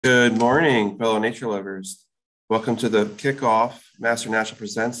Good morning, fellow nature lovers. Welcome to the kickoff Master Naturalist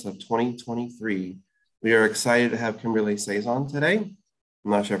Presents of 2023. We are excited to have Kimberlie Sasan today. I'm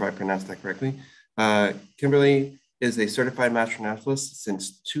not sure if I pronounced that correctly. Kimberlie is a certified master naturalist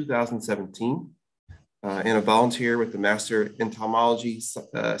since 2017 and a volunteer with the Master Entomology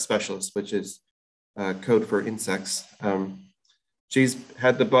Specialist, which is code for insects. She's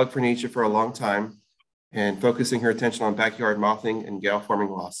had the bug for nature for a long time and focusing her attention on backyard mothing and gall-forming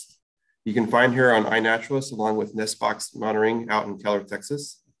wasps. You can find her on iNaturalist along with nest box monitoring out in Keller,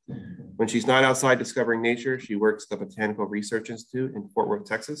 Texas. When she's not outside discovering nature, she works at the Botanical Research Institute in Fort Worth,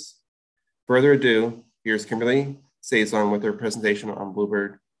 Texas. Further ado, here's Kimberlie Sasan with her presentation on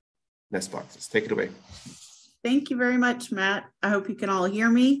bluebird nest boxes. Take it away. Thank you very much, Matt. I hope you can all hear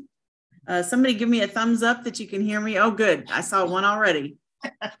me. Somebody give me a thumbs up that you can hear me. Oh, good. I saw one already.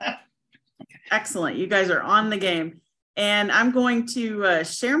 Excellent. You guys are on the game. And I'm going to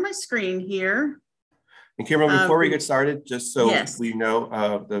share my screen here. And Kimberlie, before we get started, just so yes. we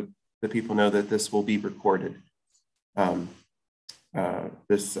know, the people know that this will be recorded.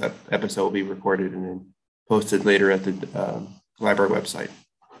 This episode will be recorded and then posted later at the library website.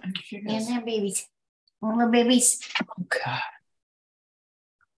 And they're babies. Little babies. Oh, God.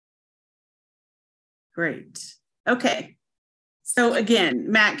 Great. Okay. So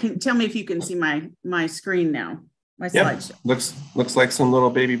again, Matt, can tell me if you can see my screen now, my slideshow. Looks like some little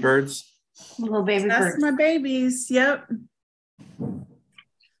baby birds. Little baby birds. That's my babies. Yep.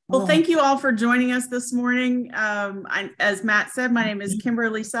 Well, thank you all for joining us this morning. As Matt said, my name is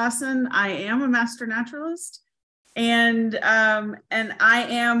Kimberlie Sasan. I am a master naturalist, and I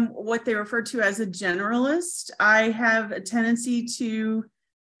am what they refer to as a generalist. I have a tendency to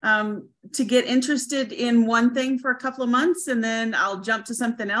get interested in one thing for a couple of months, and then I'll jump to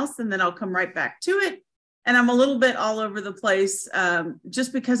something else, and then I'll come right back to it. And I'm a little bit all over the place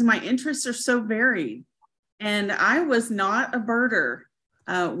just because my interests are so varied. And I was not a birder.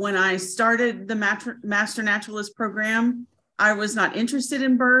 When I started the Master Naturalist program, I was not interested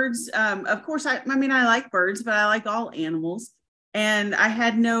in birds. Of course, I like birds, but I like all animals. And I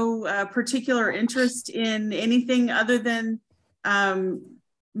had no particular interest in anything other than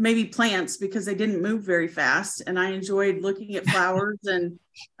maybe plants, because they didn't move very fast, and I enjoyed looking at flowers and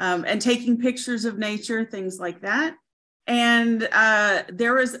taking pictures of nature, things like that. And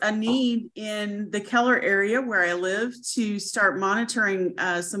there was a need in the Keller area where I live to start monitoring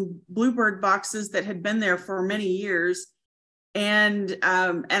some bluebird boxes that had been there for many years. And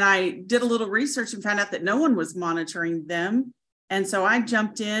I did a little research and found out that no one was monitoring them. And so I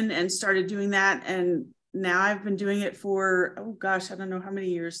jumped in and started doing that. And now I've been doing it for, oh gosh, I don't know how many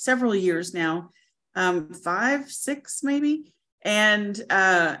years, several years now, 5, 6 maybe. And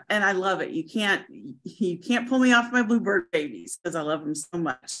I love it. You can't pull me off my bluebird babies because I love them so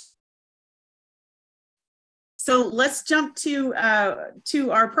much. So let's jump to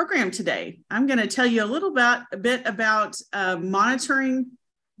our program today. I'm going to tell you a bit about monitoring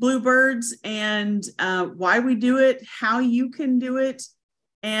bluebirds and why we do it, how you can do it,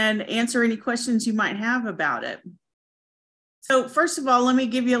 and answer any questions you might have about it. So first of all, let me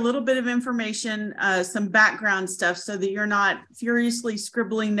give you a little bit of information, some background stuff, so that you're not furiously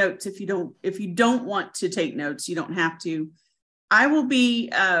scribbling notes. If you don't want to take notes, you don't have to. I will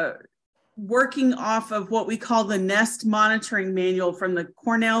be working off of what we call the Nest Monitoring Manual from the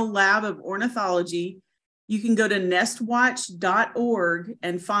Cornell Lab of Ornithology. You can go to nestwatch.org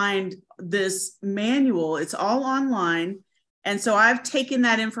and find this manual. It's all online. And so I've taken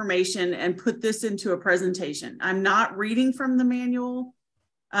that information and put this into a presentation. I'm not reading from the manual.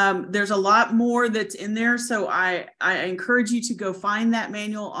 There's a lot more that's in there. So I encourage you to go find that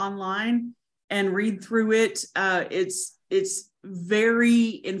manual online and read through it. It's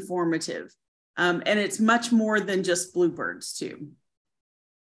very informative. And it's much more than just bluebirds too.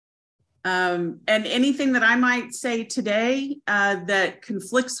 And anything that I might say today that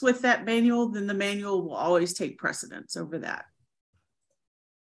conflicts with that manual, then the manual will always take precedence over that.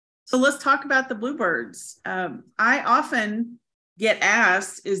 So let's talk about the bluebirds. I often get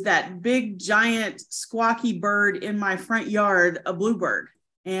asked, is that big, giant, squawky bird in my front yard a bluebird?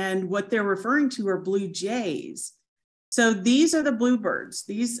 And what they're referring to are blue jays. So these are the bluebirds.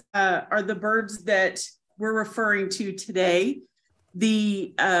 These are the birds that we're referring to today.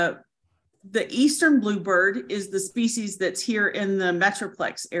 The Eastern Bluebird is the species that's here in the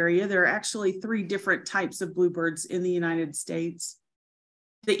Metroplex area. There are actually 3 different types of bluebirds in the United States.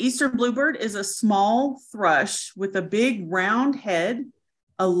 The Eastern Bluebird is a small thrush with a big round head,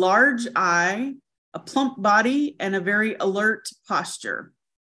 a large eye, a plump body, and a very alert posture.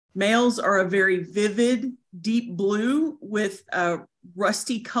 Males are a very vivid, deep blue with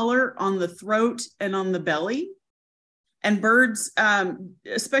rusty color on the throat and on the belly. And birds,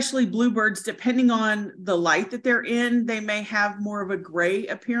 especially bluebirds, depending on the light that they're in, they may have more of a gray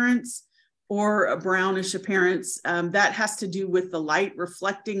appearance or a brownish appearance. That has to do with the light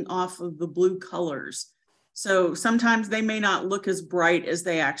reflecting off of the blue colors. So sometimes they may not look as bright as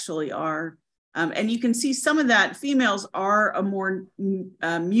they actually are. And you can see some of that. Females are a more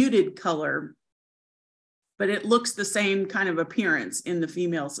muted color, but it looks the same kind of appearance in the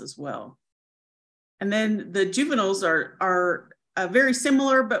females as well. And then the juveniles are very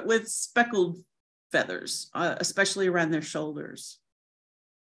similar, but with speckled feathers, especially around their shoulders.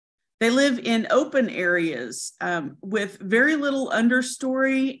 They live in open areas with very little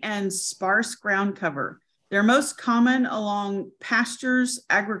understory and sparse ground cover. They're most common along pastures,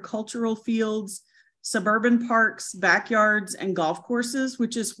 agricultural fields, suburban parks, backyards, and golf courses,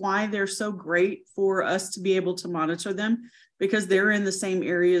 which is why they're so great for us to be able to monitor them, because they're in the same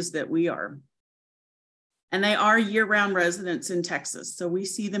areas that we are. And they are year-round residents in Texas, so we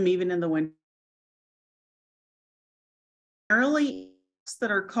see them even in the winter. Primarily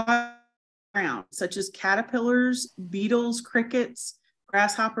that are caught around, such as caterpillars, beetles, crickets,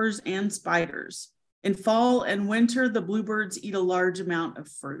 grasshoppers, and spiders. In fall and winter, the bluebirds eat a large amount of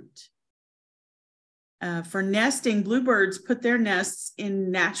fruit. For nesting, bluebirds put their nests in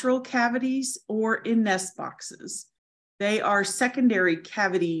natural cavities or in nest boxes. They are secondary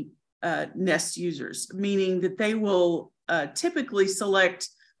cavity nest users, meaning that they will typically select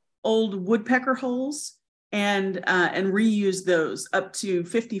old woodpecker holes and reuse those up to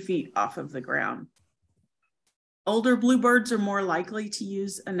 50 feet off of the ground. Older bluebirds are more likely to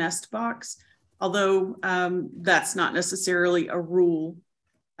use a nest box, although that's not necessarily a rule.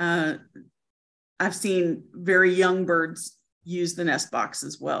 I've seen very young birds use the nest box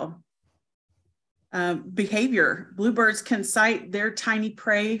as well. Behavior. Bluebirds can sight their tiny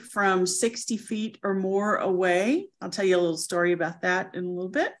prey from 60 feet or more away. I'll tell you a little story about that in a little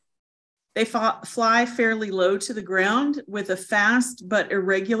bit. They fly fairly low to the ground with a fast but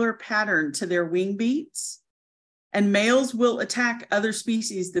irregular pattern to their wing beats. And males will attack other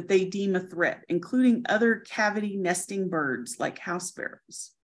species that they deem a threat, including other cavity nesting birds like house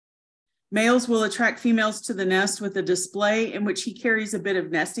sparrows. Males will attract females to the nest with a display in which he carries a bit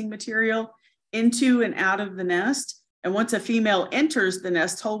of nesting material into and out of the nest. And once a female enters the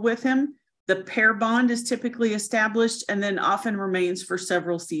nest hole with him, the pair bond is typically established and then often remains for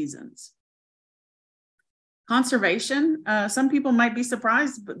several seasons. Conservation. Some people might be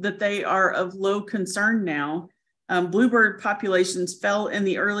surprised that they are of low concern now. Bluebird populations fell in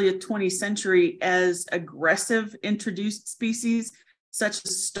the early 20th century as aggressive introduced species, such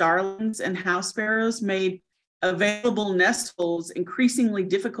as starlings and house sparrows, made available nest holes increasingly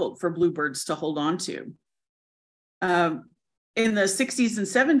difficult for bluebirds to hold on to. In the 60s and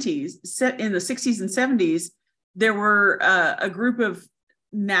 70s, there were a group of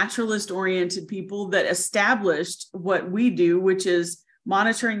naturalist-oriented people that established what we do, which is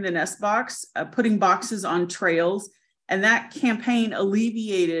monitoring the nest box, putting boxes on trails, and that campaign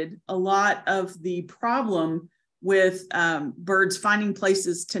alleviated a lot of the problem with birds finding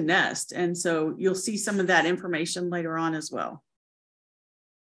places to nest. And so you'll see some of that information later on as well.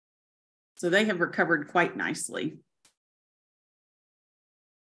 So they have recovered quite nicely.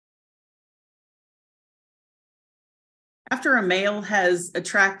 After a male has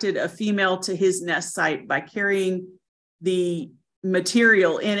attracted a female to his nest site by carrying the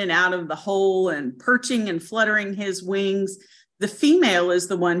material in and out of the hole and perching and fluttering his wings, the female is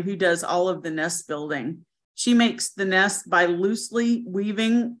the one who does all of the nest building. She makes the nest by loosely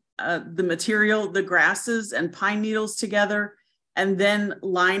weaving the material, the grasses and pine needles together, and then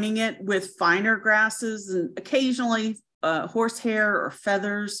lining it with finer grasses and occasionally horsehair or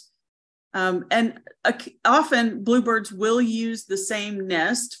feathers. Often bluebirds will use the same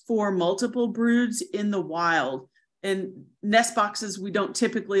nest for multiple broods in the wild. In nest boxes, we don't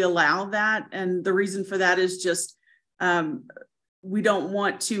typically allow that. And the reason for that is just we don't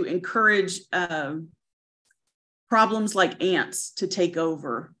want to encourage problems like ants to take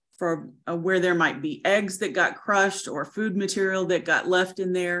over for where there might be eggs that got crushed or food material that got left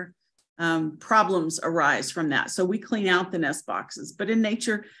in there. Problems arise from that. So we clean out the nest boxes, but in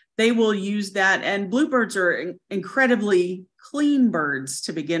nature, they will use that. And bluebirds are incredibly clean birds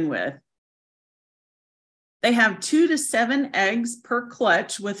to begin with. They have 2 to 7 eggs per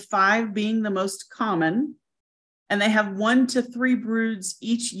clutch, with 5 being the most common. And they have 1 to 3 broods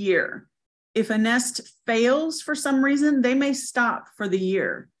each year. If a nest fails for some reason, they may stop for the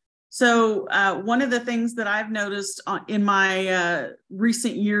year. So one of the things that I've noticed in my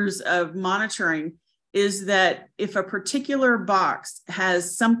recent years of monitoring is that if a particular box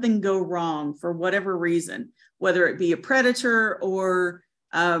has something go wrong for whatever reason, whether it be a predator or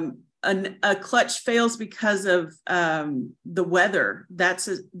a clutch fails because of the weather,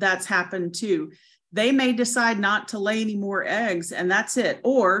 that's happened too. They may decide not to lay any more eggs, and that's it.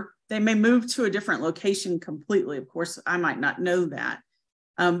 Or they may move to a different location completely. Of course, I might not know that.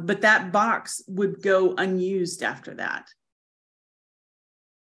 But that box would go unused after that.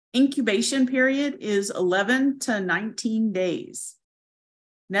 Incubation period is 11 to 19 days.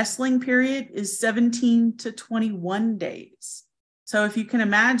 Nestling period is 17 to 21 days. So if you can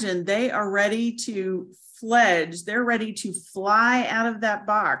imagine, they are ready to fledge, they're ready to fly out of that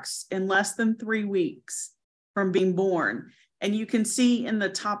box in less than 3 weeks from being born. And you can see in the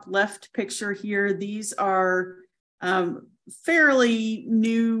top left picture here, these are fairly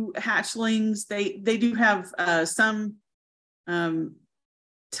new hatchlings. They do have some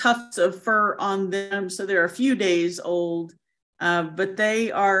tufts of fur on them, so they're a few days old, but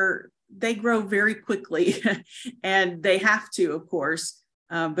they grow very quickly and they have to, of course,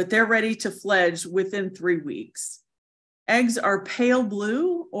 but they're ready to fledge within 3 weeks. Eggs are pale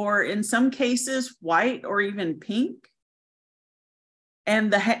blue, or in some cases white or even pink.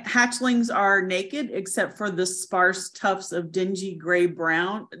 And the hatchlings are naked except for the sparse tufts of dingy gray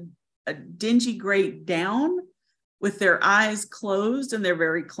brown, dingy gray down, with their eyes closed, and they're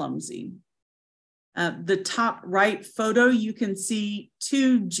very clumsy. The top right photo, you can see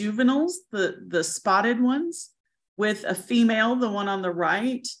 2 juveniles, the spotted ones, with a female, the one on the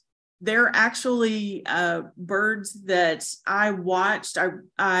right. They're actually birds that I watched.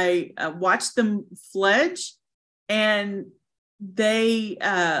 I watched them fledge, and they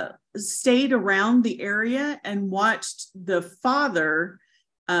stayed around the area and watched the father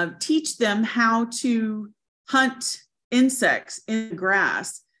teach them how to hunt insects in the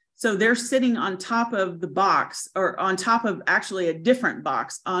grass. So they're sitting on top of the box, or on top of actually a different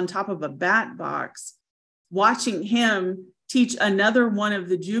box, on top of a bat box, watching him teach another one of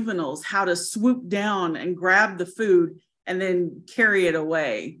the juveniles how to swoop down and grab the food and then carry it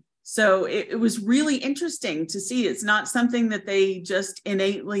away. So it was really interesting to see. It's not something that they just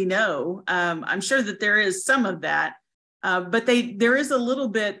innately know. I'm sure that there is some of that, but there is a little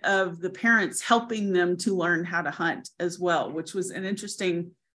bit of the parents helping them to learn how to hunt as well, which was an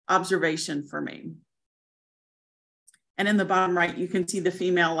interesting observation for me. And in the bottom right, you can see the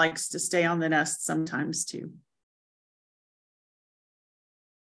female likes to stay on the nest sometimes too.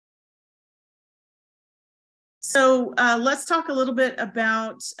 So let's talk a little bit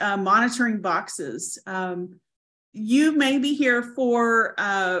about monitoring boxes. You may be here for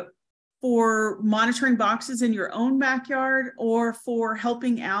monitoring boxes in your own backyard, or for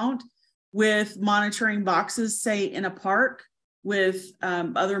helping out with monitoring boxes, say in a park with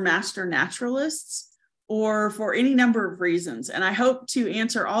other master naturalists, or for any number of reasons. And I hope to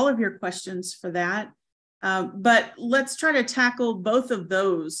answer all of your questions for that. But let's try to tackle both of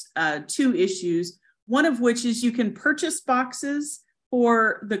those 2 issues. One of which is you can purchase boxes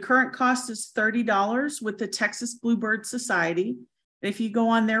for the current cost is $30 with the Texas Bluebird Society. If you go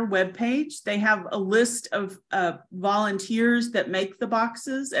on their webpage, they have a list of volunteers that make the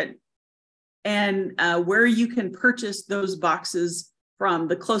boxes and where you can purchase those boxes from,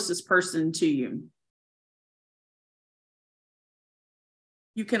 the closest person to you.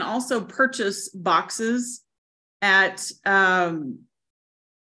 You can also purchase boxes at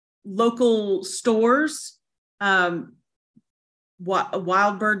local stores, Wild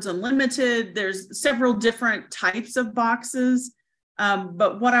Birds Unlimited. There's several different types of boxes,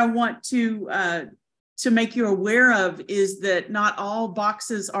 but what I want to make you aware of is that not all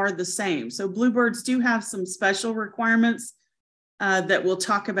boxes are the same. So bluebirds do have some special requirements that we'll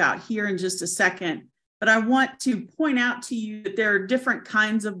talk about here in just a second. But I want to point out to you that there are different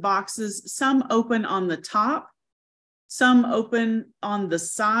kinds of boxes. Some open on the top, some open on the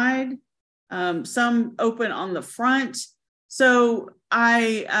side, some open on the front. So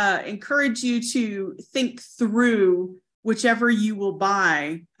I encourage you to think through whichever you will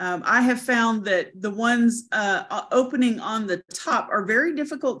buy. I have found that the ones opening on the top are very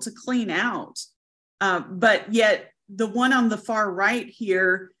difficult to clean out, but yet the one on the far right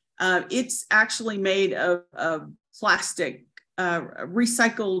here, it's actually made of plastic,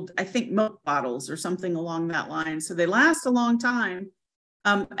 recycled, I think, milk bottles or something along that line. So they last a long time,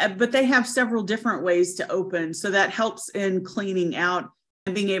 but they have several different ways to open. So that helps in cleaning out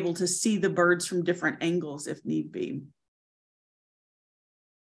and being able to see the birds from different angles if need be.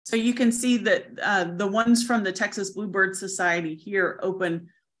 So you can see that the ones from the Texas Bluebird Society here open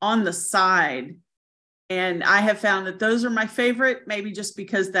on the side. And I have found that those are my favorite, maybe just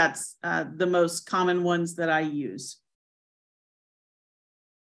because that's the most common ones that I use.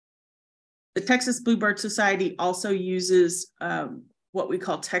 The Texas Bluebird Society also uses what we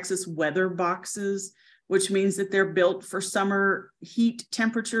call Texas weather boxes, which means that they're built for summer heat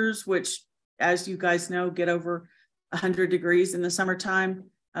temperatures, which, as you guys know, get over 100 degrees in the summertime.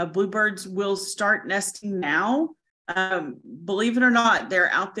 Bluebirds will start nesting now. Believe it or not,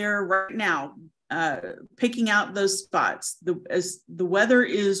 they're out there right now picking out those spots. As the weather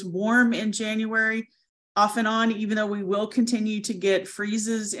is warm in January, off and on, even though we will continue to get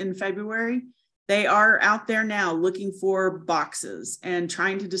freezes in February, they are out there now looking for boxes and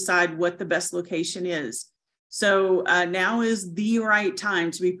trying to decide what the best location is. So now is the right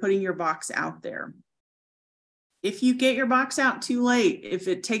time to be putting your box out there. If you get your box out too late, if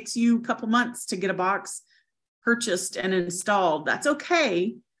it takes you a couple months to get a box purchased and installed, that's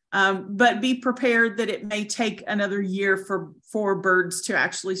okay. But be prepared that it may take another year for birds to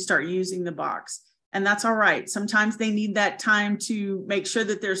actually start using the box. And that's all right. Sometimes they need that time to make sure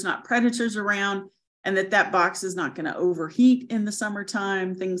that there's not predators around and that box is not going to overheat in the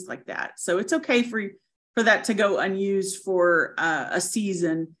summertime, things like that. So it's okay for that to go unused for a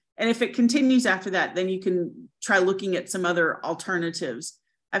season. And if it continues after that, then you can try looking at some other alternatives.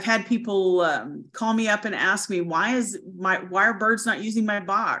 I've had people call me up and ask me, why are birds not using my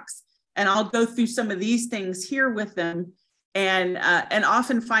box? And I'll go through some of these things here with them and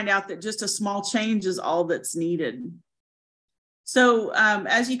often find out that just a small change is all that's needed. So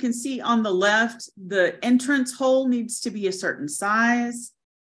as you can see on the left, the entrance hole needs to be a certain size.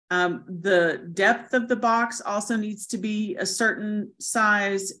 The depth of the box also needs to be a certain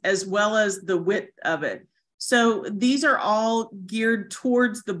size, as well as the width of it. So these are all geared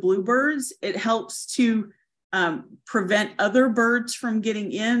towards the bluebirds. It helps to prevent other birds from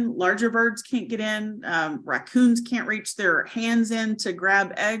getting in. Larger birds can't get in. Raccoons can't reach their hands in to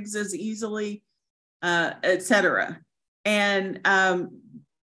grab eggs as easily, etc. And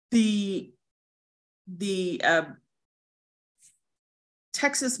the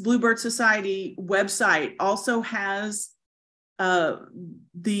Texas Bluebird Society website also has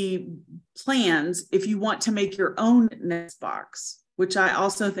the plans if you want to make your own nest box, which I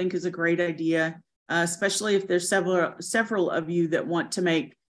also think is a great idea, especially if there's several of you that want to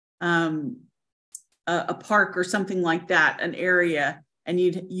make a park or something like that, an area, and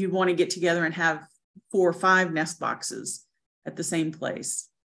you'd want to get together and have 4 or 5 nest boxes at the same place.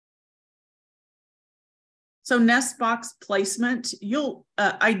 So nest box placement, you'll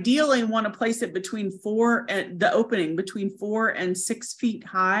ideally want to place it between the opening between 4 and 6 feet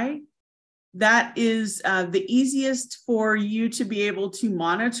high. That is the easiest for you to be able to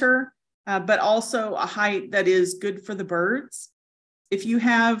monitor, but also a height that is good for the birds. If you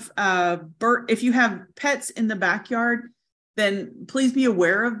have pets in the backyard, then please be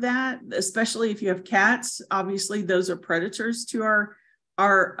aware of that, especially if you have cats. Obviously, those are predators to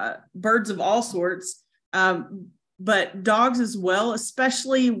our birds of all sorts. But dogs as well,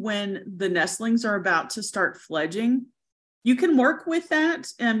 especially when the nestlings are about to start fledging. You can work with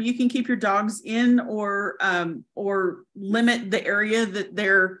that. You can keep your dogs in or limit the area that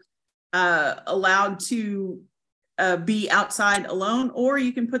they're allowed to be outside alone, or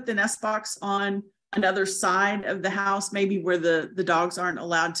you can put the nest box on another side of the house, maybe where the dogs aren't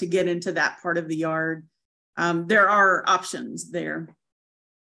allowed to get into that part of the yard. There are options there.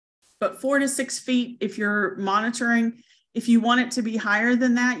 But 4 to 6 feet, if you're monitoring, if you want it to be higher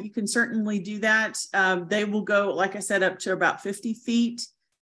than that, you can certainly do that. They will go, like I said, up to about 50 feet.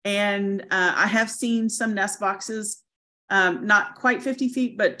 And I have seen some nest boxes, not quite 50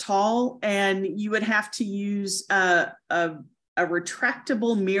 feet, but tall. And you would have to use a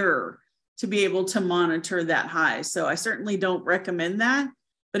retractable mirror to be able to monitor that high. So I certainly don't recommend that,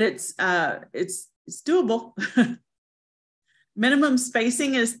 but it's doable. Minimum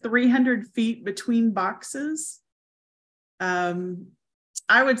spacing is 300 feet between boxes. I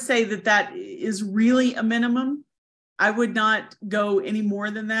would say that is really a minimum. I would not go any more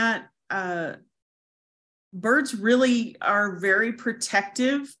than that. Birds really are very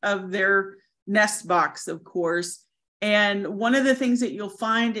protective of their nest box, of course. And one of the things that you'll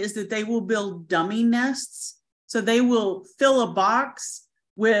find is that they will build dummy nests. So they will fill a box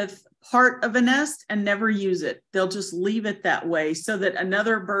with part of a nest and never use it. They'll just leave it that way so that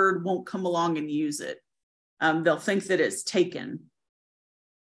another bird won't come along and use it. They'll think that it's taken.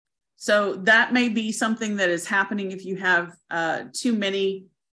 So that may be something that is happening if you have too many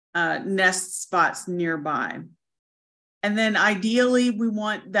nest spots nearby. And then ideally, we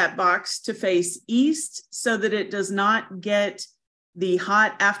want that box to face east so that it does not get the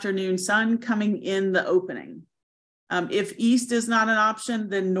hot afternoon sun coming in the opening. If east is not an option,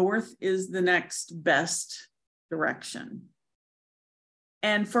 then north is the next best direction.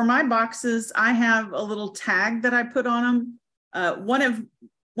 And for my boxes, I have a little tag that I put on them.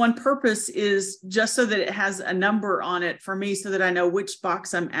 One purpose is just so that it has a number on it for me so that I know which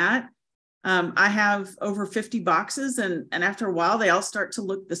box I'm at. I have over 50 boxes, and after a while, they all start to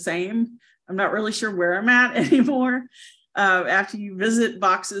look the same. I'm not really sure where I'm at anymore. After you visit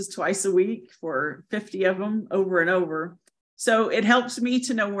boxes twice a week for 50 of them over and over. So it helps me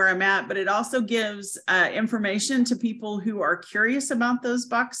to know where I'm at, but it also gives information to people who are curious about those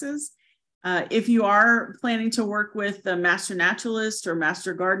boxes. If you are planning to work with the Master Naturalist or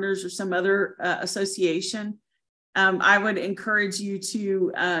Master Gardeners or some other association, I would encourage you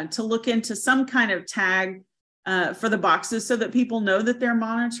to look into some kind of tag for the boxes so that people know that they're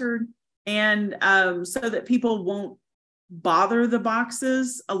monitored, and so that people won't bother the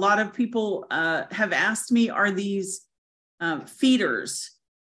boxes. A lot of people have asked me, are these feeders,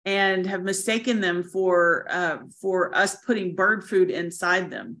 and have mistaken them for us putting bird food inside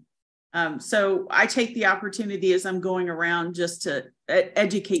them. So I take the opportunity as I'm going around just to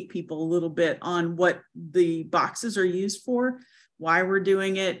educate people a little bit on what the boxes are used for, why we're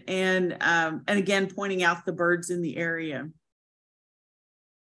doing it, and again, pointing out the birds in the area.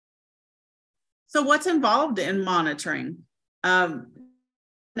 So what's involved in monitoring?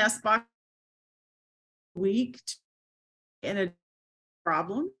 Nest box week in a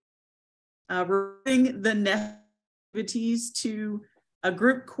problem, reporting the nest activities to a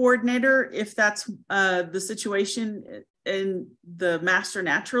group coordinator if that's the situation in the Master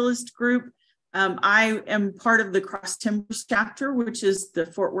Naturalist group. I am part of the Cross Timbers chapter, which is the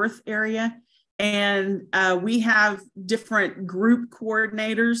Fort Worth area, and we have different group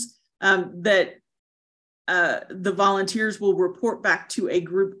coordinators that the volunteers will report back to a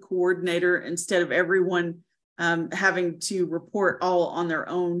group coordinator instead of everyone having to report all on their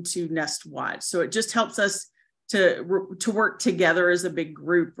own to Nest Watch. So it just helps us to work together as a big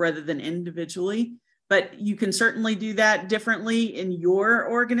group rather than individually. But you can certainly do that differently in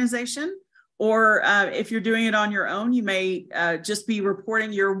your organization, or if you're doing it on your own, you may just be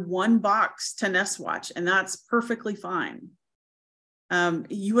reporting your one box to Nest Watch, and that's perfectly fine.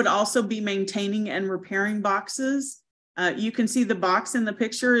 You would also be maintaining and repairing boxes. You can see the box in the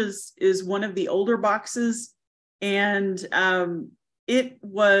picture is one of the older boxes, and it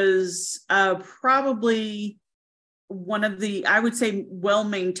was probably one of the, I would say,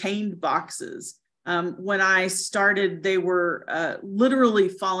 well-maintained boxes. When I started, they were literally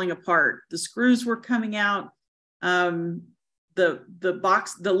falling apart. The screws were coming out. The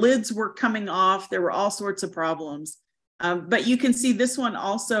lids were coming off. There were all sorts of problems. But you can see this one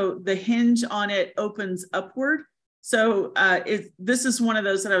also, the hinge on it opens upward. So this is one of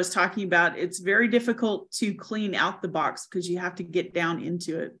those that I was talking about. It's very difficult to clean out the box because you have to get down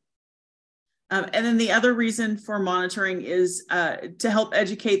into it. And then the other reason for monitoring is to help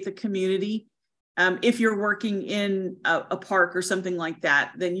educate the community. If you're working in a park or something like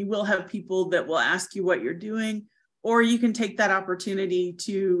that, then you will have people that will ask you what you're doing, or you can take that opportunity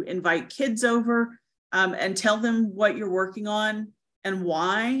to invite kids over and tell them what you're working on and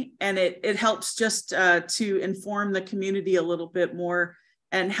why. And it helps just to inform the community a little bit more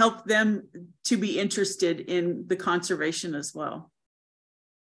and help them to be interested in the conservation as well.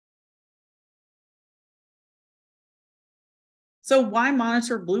 So why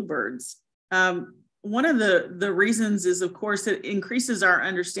monitor bluebirds? One of the reasons is, of course, it increases our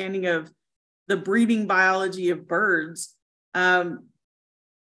understanding of the breeding biology of birds.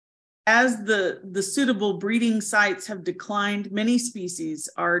 As the suitable breeding sites have declined, many species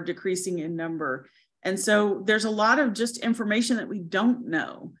are decreasing in number. And so there's a lot of just information that we don't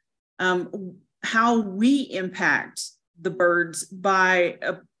know. How we impact the birds by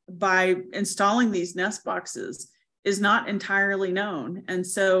installing these nest boxes is not entirely known. And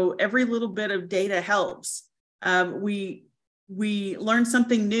so every little bit of data helps. We learn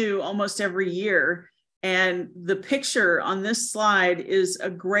something new almost every year. And the picture on this slide is a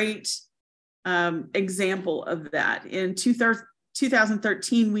great example of that. In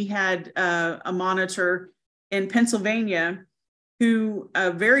 2013, we had a monitor in Pennsylvania who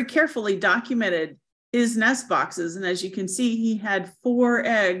very carefully documented his nest boxes. And as you can see, he had 4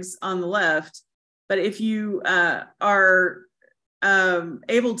 eggs on the left. But if you are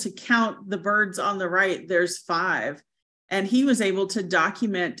able to count the birds on the right, there's 5. And he was able to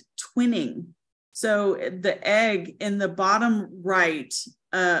document twinning. So the egg in the bottom right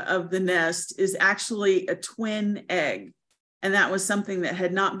of the nest is actually a twin egg. And that was something that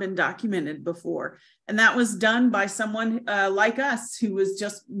had not been documented before. And that was done by someone like us who was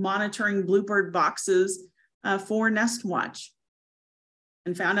just monitoring bluebird boxes for Nest Watch,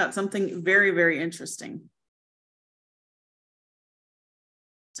 and found out something very, very interesting.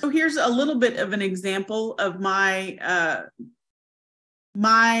 So here's a little bit of an example of my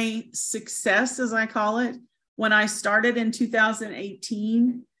success, as I call it. When I started in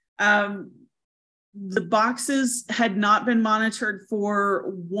 2018, the boxes had not been monitored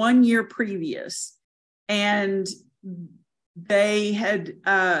for 1 year previous, and they had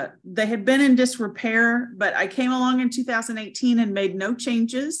been in disrepair. But I came along in 2018 and made no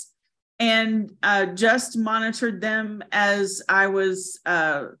changes, and just monitored them as I was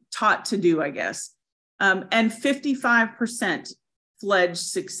taught to do, I guess. And 55% fledged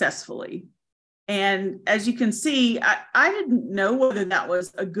successfully. And as you can see, I didn't know whether that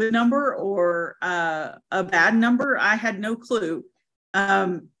was a good number or a bad number. I had no clue.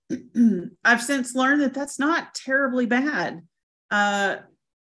 I've since learned that that's not terribly bad. The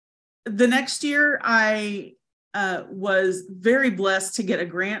next year, I was very blessed to get a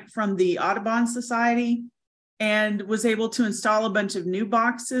grant from the Audubon Society and was able to install a bunch of new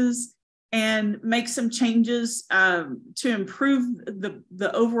boxes and make some changes to improve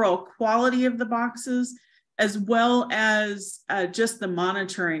the overall quality of the boxes, as well as just the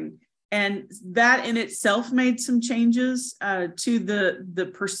monitoring. And that in itself made some changes to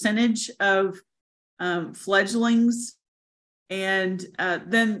the percentage of fledglings. And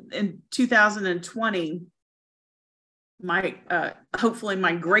then in 2020, hopefully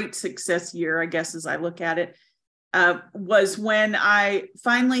my great success year, I guess, as I look at it, was when I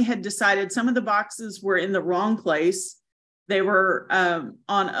finally had decided some of the boxes were in the wrong place. They were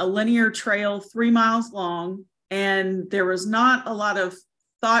on a linear trail 3 miles long, and there was not a lot of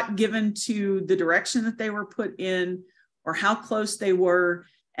thought given to the direction that they were put in or how close they were.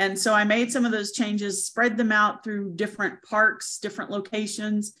 And so I made some of those changes, spread them out through different parks, different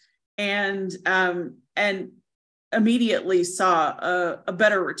locations, and immediately saw a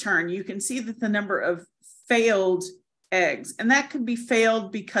better return. You can see that the number of failed eggs, and that could be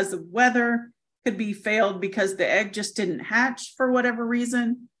failed because of weather, could be failed because the egg just didn't hatch for whatever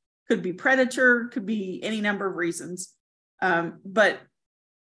reason, could be predator, could be any number of reasons. But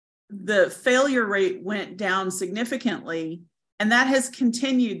the failure rate went down significantly, and that has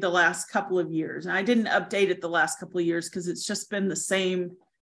continued the last couple of years. And I didn't update it the last couple of years because it's just been the same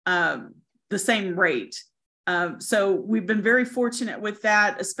rate. So we've been very fortunate with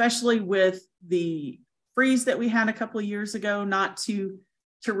that, especially with the freeze that we had a couple of years ago, not to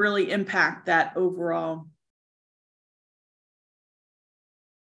really impact that overall.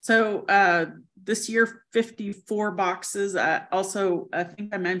 So this year, 54 boxes. Also, I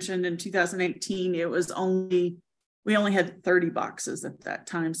think I mentioned in 2018, we only had 30 boxes at that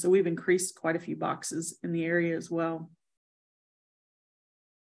time. So we've increased quite a few boxes in the area as well.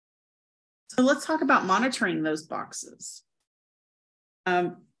 So let's talk about monitoring those boxes.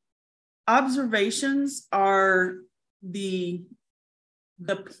 Observations are the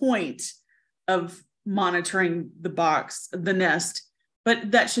point of monitoring the nest,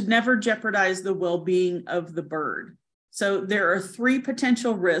 but that should never jeopardize the well-being of the bird. So there are 3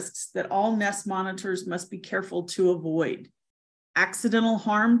 potential risks that all nest monitors must be careful to avoid: accidental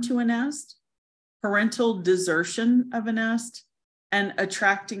harm to a nest, parental desertion of a nest, and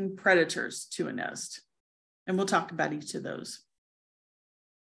attracting predators to a nest. And we'll talk about each of those.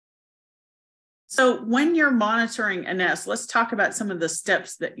 So when you're monitoring a nest, let's talk about some of the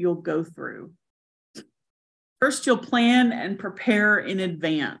steps that you'll go through. First, you'll plan and prepare in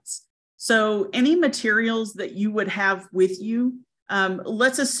advance. So any materials that you would have with you,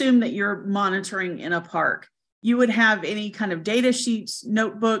 let's assume that you're monitoring in a park. You would have any kind of data sheets,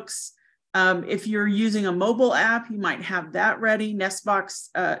 notebooks. If you're using a mobile app, you might have that ready. Nest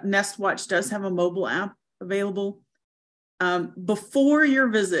Watch does have a mobile app available. Before your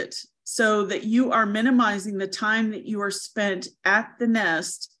visit, so that you are minimizing the time that you are spent at the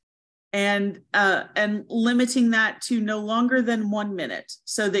nest, and limiting that to no longer than 1 minute,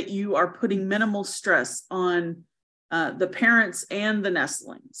 so that you are putting minimal stress on the parents and the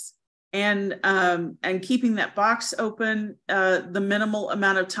nestlings, and keeping that box open the minimal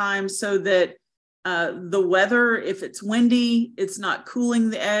amount of time, so that the weather, if it's windy, it's not cooling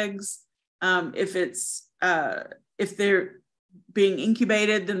the eggs. If they're being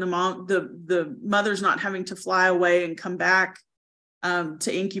incubated, then the mother's not having to fly away and come back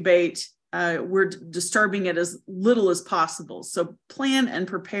to incubate. We're disturbing it as little as possible. So plan and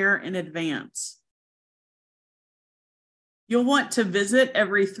prepare in advance. You'll want to visit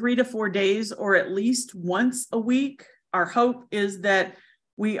every 3 to 4 days, or at least once a week. our hope is that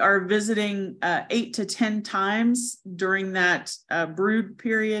we are visiting 8 to 10 times during that brood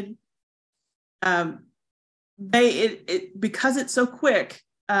period. Because it's so quick,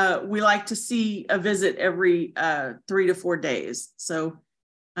 we like to see a visit every 3 to 4 days. So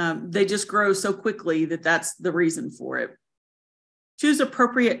they just grow so quickly that's the reason for it. Choose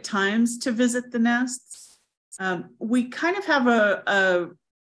appropriate times to visit the nests. We kind of have a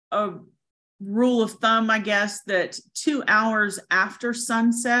rule of thumb, I guess, that 2 hours after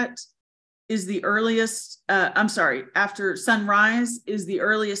sunset is the earliest, after sunrise is the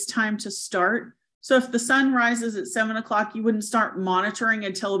earliest time to start. So if the sun rises at 7 o'clock, you wouldn't start monitoring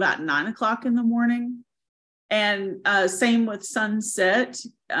until about 9 o'clock in the morning. And same with sunset,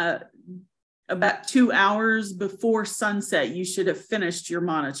 about 2 hours before sunset, you should have finished your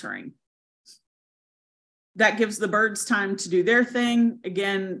monitoring. That gives the birds time to do their thing.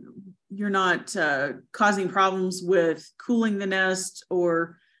 Again, you're not causing problems with cooling the nest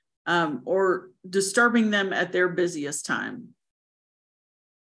or disturbing them at their busiest time.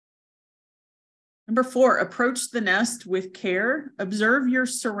 Number 4, approach the nest with care. Observe your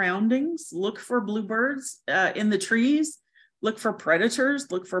surroundings. Look for bluebirds in the trees. Look for predators.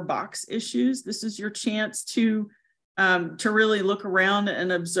 Look for box issues. This is your chance to really look around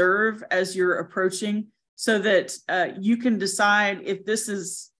and observe as you're approaching, so that you can decide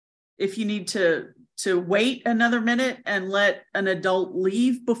if you need to wait another minute and let an adult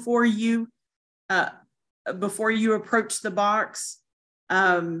leave before you approach the box.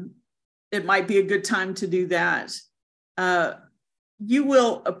 It might be a good time to do that. You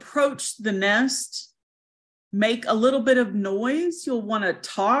will approach the nest, make a little bit of noise. You'll want to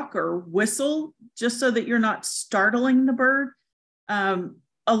talk or whistle just so that you're not startling the bird.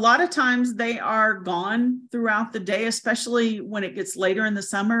 A lot of times they are gone throughout the day, especially when it gets later in the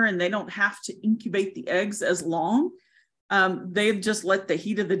summer and they don't have to incubate the eggs as long. They've just let the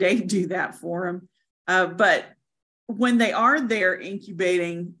heat of the day do that for them. But when they are there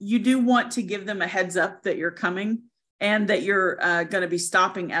incubating, you do want to give them a heads up that you're coming and that you're going to be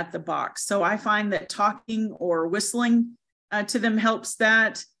stopping at the box. So I find that talking or whistling to them helps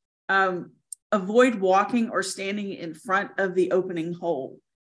that. Avoid walking or standing in front of the opening hole.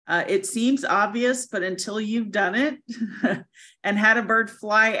 It seems obvious, but until you've done it and had a bird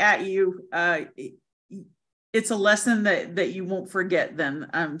fly at you, it's a lesson that you won't forget then,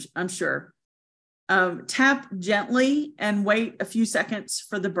 I'm sure. Tap gently and wait a few seconds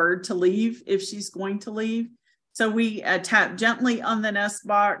for the bird to leave if she's going to leave. So we tap gently on the nest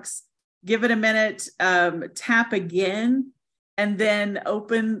box, give it a minute, tap again, and then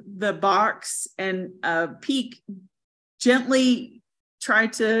open the box and peek gently. Try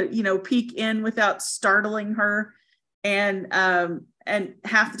to, peek in without startling her. And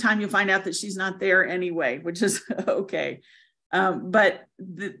half the time you'll find out that she's not there anyway, which is okay. But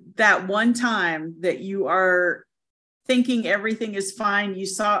that one time that you are thinking everything is fine, you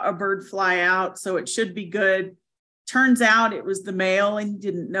saw a bird fly out, so it should be good. Turns out it was the male and you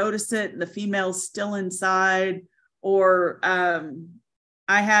didn't notice it, and the female's still inside. Or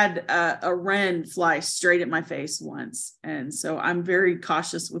I had a wren fly straight at my face once. And so I'm very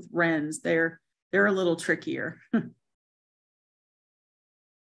cautious with wrens. They're a little trickier.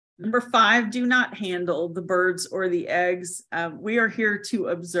 Number 5, do not handle the birds or the eggs. We are here to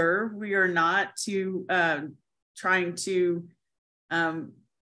observe. We are not trying to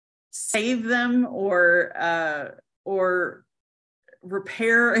save them or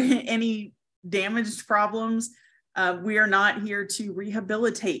repair any damaged problems. We are not here to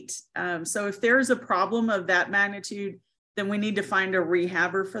rehabilitate. So if there's a problem of that magnitude, then we need to find a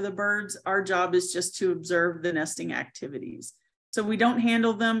rehabber for the birds. Our job is just to observe the nesting activities. So we don't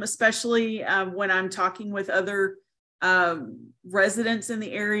handle them, especially when I'm talking with other residents in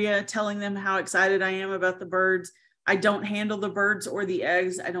the area, telling them how excited I am about the birds. I don't handle the birds or the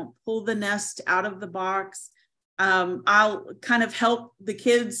eggs. I don't pull the nest out of the box. I'll kind of help the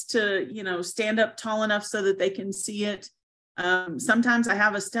kids to, stand up tall enough so that they can see it. Sometimes I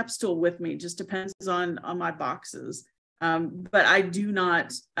have a step stool with me, just depends on my boxes. But I do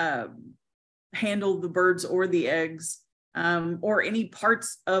not handle the birds or the eggs or any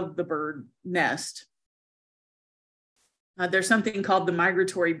parts of the bird nest. There's something called the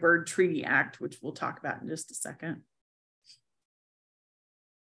Migratory Bird Treaty Act, which we'll talk about in just a second.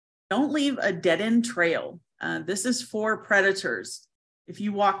 Don't leave a dead-end trail. This is for predators. If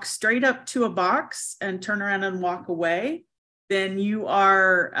you walk straight up to a box and turn around and walk away, then you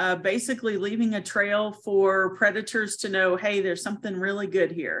are basically leaving a trail for predators to know, hey, there's something really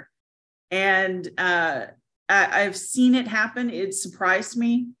good here. And I've seen it happen. It surprised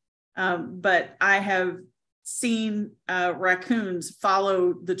me, but I have seen raccoons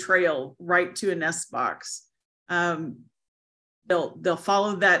follow the trail right to a nest box. They'll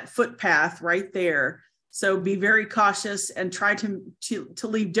follow that footpath right there. So be very cautious and try to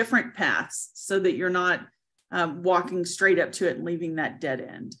leave different paths so that you're not walking straight up to it and leaving that dead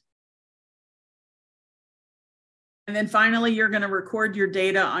end. And then finally, you're going to record your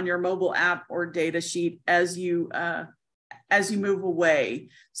data on your mobile app or data sheet as you move away.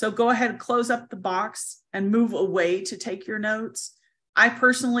 So go ahead and close up the box and move away to take your notes. I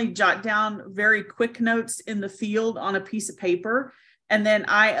personally jot down very quick notes in the field on a piece of paper, and then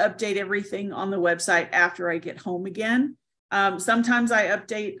I update everything on the website after I get home again. Sometimes I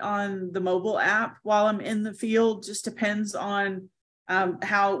update on the mobile app while I'm in the field, just depends on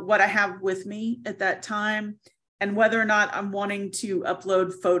what I have with me at that time and whether or not I'm wanting to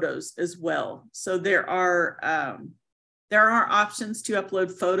upload photos as well. So there are options to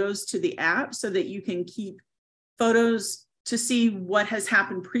upload photos to the app so that you can keep photos to see what has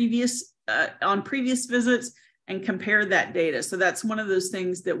happened on previous visits and compare that data. So that's one of those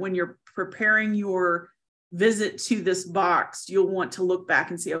things that when you're preparing your visit to this box, you'll want to look back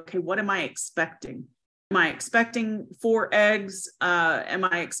and see, okay, what am I expecting? Am I expecting 4 eggs? Am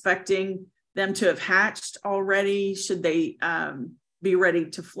I expecting them to have hatched already? Should they be ready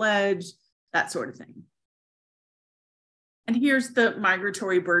to fledge? That sort of thing. And here's the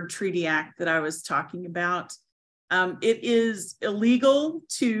Migratory Bird Treaty Act that I was talking about. It is illegal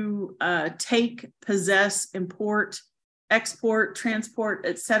to take, possess, import, export, transport,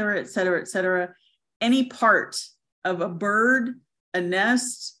 et cetera, any part of a bird, a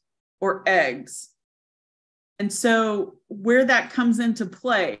nest, or eggs. And so where that comes into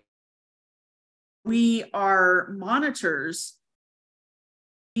play, we are monitors.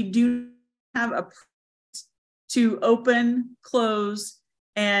 We do have a to open, close,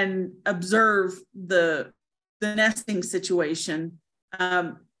 and observe the nesting situation.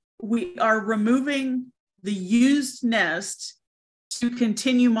 We are removing the used nest to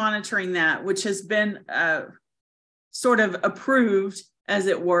continue monitoring that, which has been sort of approved, as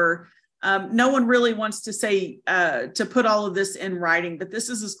it were. No one really wants to say, to put all of this in writing, but this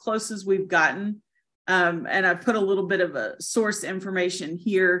is as close as we've gotten. And I've put a little bit of a source information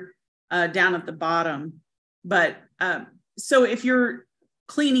here down at the bottom. But so if you're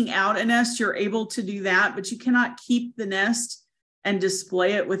cleaning out a nest, you're able to do that, but you cannot keep the nest and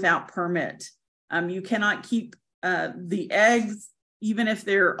display it without permit. You cannot keep the eggs, even if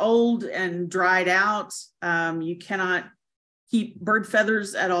they're old and dried out. You cannot keep bird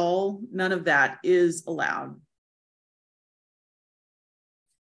feathers at all. None of that is allowed.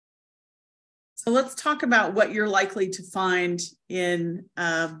 So let's talk about what you're likely to find in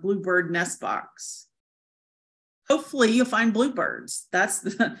a bluebird nest box. Hopefully you'll find bluebirds. That's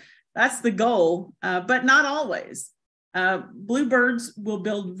the goal, but not always. Bluebirds will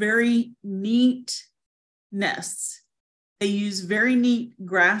build very neat nests. They use very neat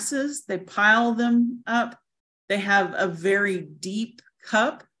grasses. They pile them up. They have a very deep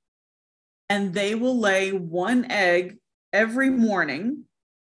cup, and they will lay 1 egg every morning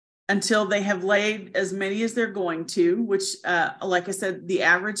until they have laid as many as they're going to, which, like I said, the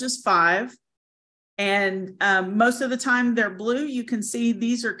average is 5. And most of the time they're blue. You can see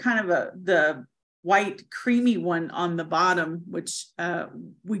these are kind of the white creamy one on the bottom, which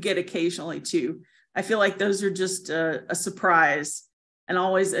we get occasionally too. I feel like those are just a surprise and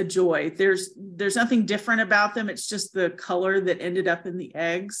always a joy. There's nothing different about them. It's just the color that ended up in the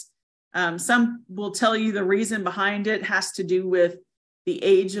eggs. Some will tell you the reason behind it has to do with the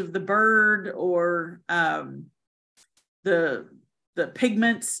age of the bird or the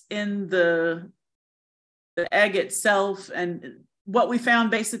pigments in the egg itself. And what we found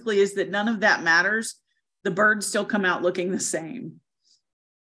basically is that none of that matters. The birds still come out looking the same.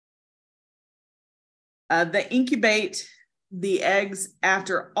 They incubate the eggs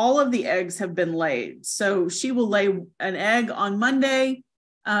after all of the eggs have been laid. So she will lay an egg on Monday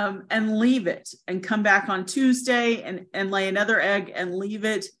and leave it and come back on Tuesday and lay another egg and leave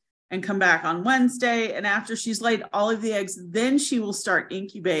it and come back on Wednesday. And after she's laid all of the eggs, then she will start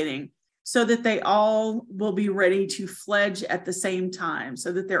incubating so that they all will be ready to fledge at the same time,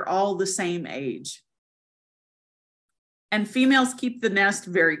 so that they're all the same age. And females keep the nest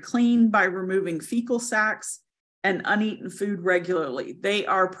very clean by removing fecal sacs and uneaten food regularly. They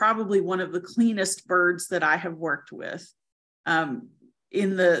are probably one of the cleanest birds that I have worked with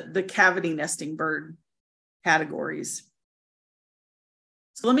in the cavity nesting bird categories.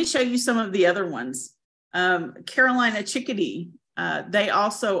 So let me show you some of the other ones. Carolina chickadee, they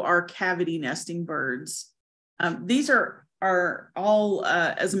also are cavity nesting birds. These are all,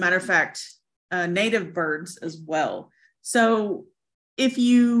 as a matter of fact, native birds as well. So if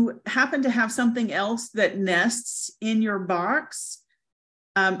you happen to have something else that nests in your box,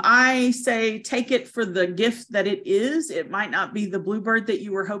 I say take it for the gift that it is. It might not be the bluebird that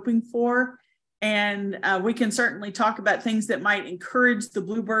you were hoping for. And we can certainly talk about things that might encourage the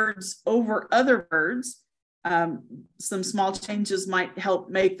bluebirds over other birds. Some small changes might help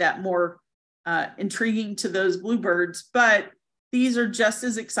make that more intriguing to those bluebirds, but these are just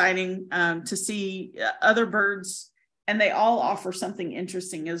as exciting to see other birds, and they all offer something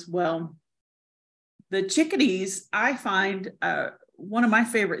interesting as well. The chickadees, I find one of my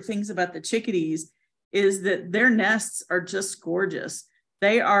favorite things about the chickadees is that their nests are just gorgeous.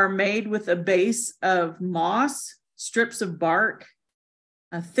 They are made with a base of moss, strips of bark,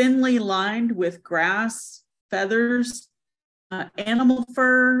 thinly lined with grass, feathers, animal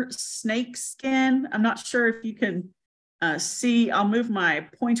fur, snake skin. I'm not sure if you can see. I'll move my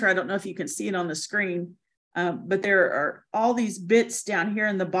pointer. I don't know if you can see it on the screen, but there are all these bits down here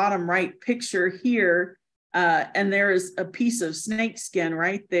in the bottom right picture here. And there is a piece of snake skin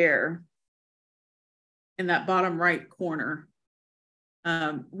right there in that bottom right corner.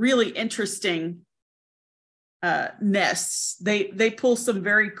 Really interesting nests. They pull some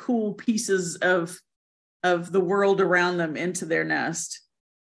very cool pieces of the world around them into their nest.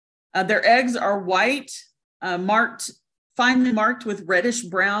 Their eggs are white, finely marked with reddish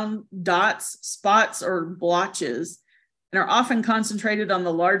brown dots, spots, or blotches, and are often concentrated on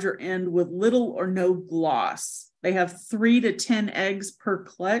the larger end with little or no gloss. They have 3 to 10 eggs per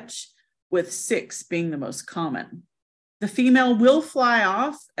clutch, with 6 being the most common. The female will fly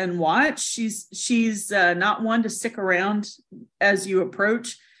off and watch. She's not one to stick around as you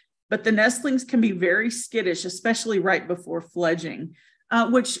approach, but the nestlings can be very skittish, especially right before fledging,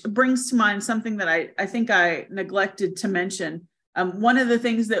 which brings to mind something that I think I neglected to mention. One of the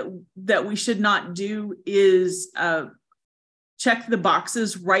things that we should not do is check the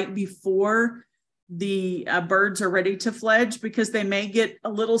boxes right before the birds are ready to fledge, because they may get a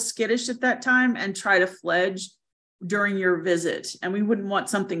little skittish at that time and try to fledge during your visit, and we wouldn't want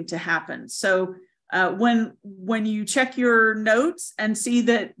something to happen. So when you check your notes and see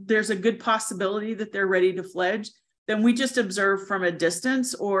that there's a good possibility that they're ready to fledge, then we just observe from a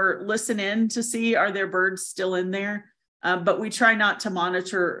distance or listen in to see, are there birds still in there? But we try not to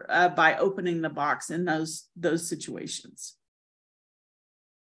monitor by opening the box in those situations.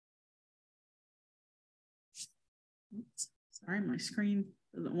 Oops, sorry, my screen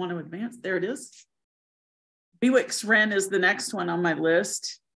doesn't want to advance. There it is. Bewick's wren is the next one on my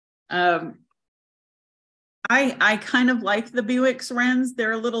list. I kind of like the Bewick's wrens.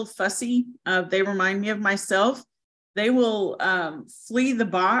 They're a little fussy. They remind me of myself. They will flee the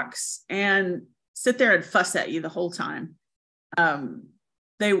box and sit there and fuss at you the whole time.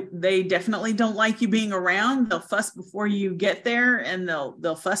 They definitely don't like you being around. They'll fuss before you get there, and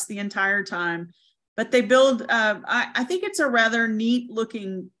they'll fuss the entire time. But they build, I think it's a rather neat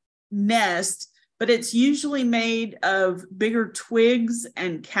looking nest, but it's usually made of bigger twigs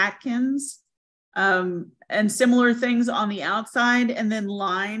and catkins and similar things on the outside, and then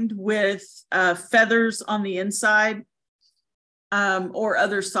lined with feathers on the inside or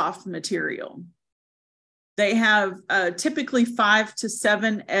other soft material. They have typically 5 to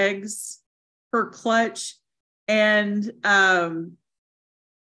 7 eggs per clutch, and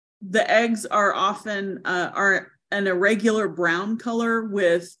the eggs are often are an irregular brown color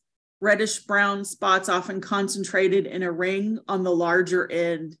with reddish brown spots, often concentrated in a ring on the larger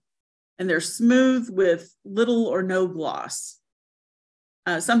end, and they're smooth with little or no gloss.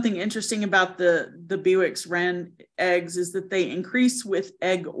 Something interesting about the Bewick's wren eggs is that they increase with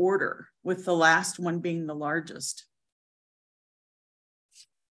egg order, with the last one being the largest.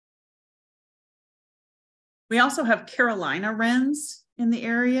 We also have Carolina wrens in the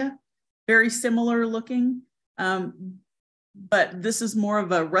area, very similar looking, but this is more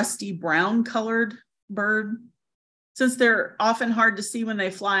of a rusty brown colored bird. Since they're often hard to see when they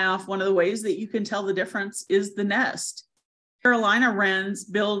fly off, one of the ways that you can tell the difference is the nest. Carolina wrens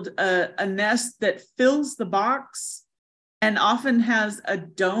build a nest that fills the box and often has a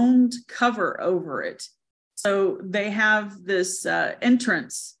domed cover over it. So they have this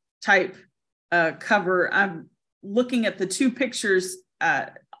entrance type cover. I'm looking at the 2 pictures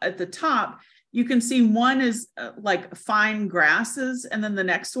at the top. You can see one is like fine grasses, and then the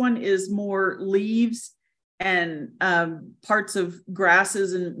next one is more leaves and parts of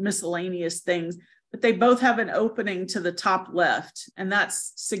grasses and miscellaneous things. But they both have an opening to the top left, and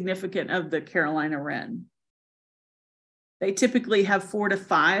that's significant of the Carolina wren. They typically have 4 to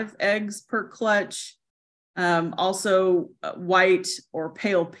 5 eggs per clutch, also white or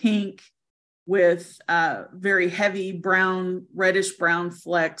pale pink with very heavy brown, reddish brown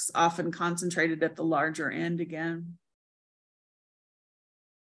flecks, often concentrated at the larger end again.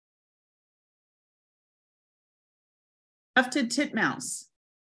 Tufted titmouse.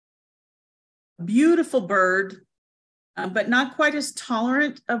 Beautiful bird, but not quite as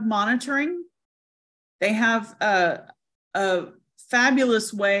tolerant of monitoring. They have a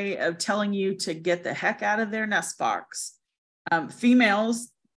fabulous way of telling you to get the heck out of their nest box. Females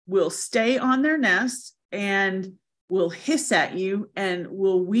will stay on their nest and will hiss at you and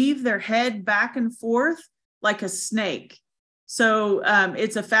will weave their head back and forth like a snake. So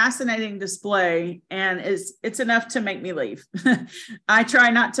it's a fascinating display, and it's enough to make me leave. I try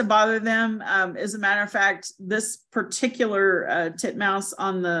not to bother them. As a matter of fact, this particular titmouse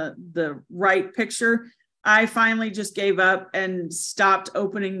on the right picture, I finally just gave up and stopped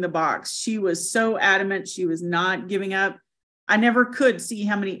opening the box. She was so adamant she was not giving up. I never could see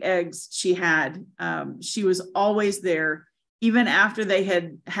how many eggs she had. She was always there, even after they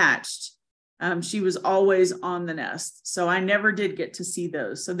had hatched. She was always on the nest. So I never did get to see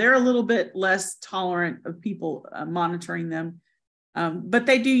those. So they're a little bit less tolerant of people monitoring them. But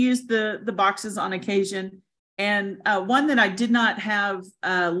they do use the boxes on occasion. And one that I did not have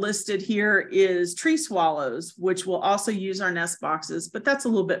listed here is tree swallows, which will also use our nest boxes, but that's a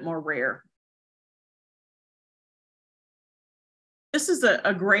little bit more rare. This is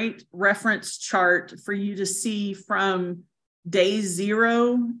a great reference chart for you to see from day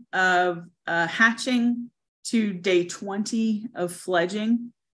 0 of hatching to day 20 of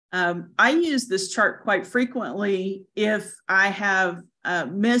fledging. I use this chart quite frequently if I have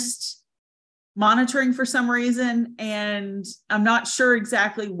missed monitoring for some reason and I'm not sure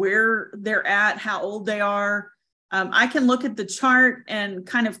exactly where they're at, how old they are. I can look at the chart and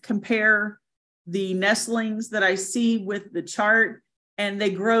kind of compare the nestlings that I see with the chart, and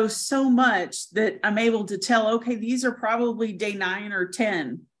they grow so much that I'm able to tell, okay, these are probably day 9 or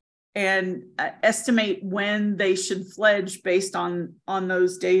 10, and estimate when they should fledge based on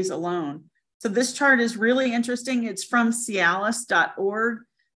those days alone. So this chart is really interesting. It's from Cialis.org,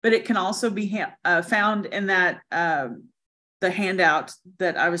 but it can also be found in that the handout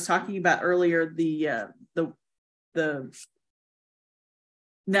that I was talking about earlier, the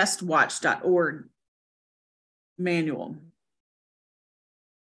nestwatch.org manual.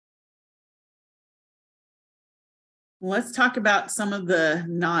 Let's talk about some of the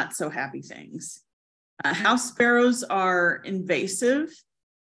not so happy things. House sparrows are invasive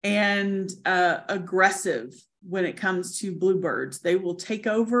and aggressive when it comes to bluebirds. They will take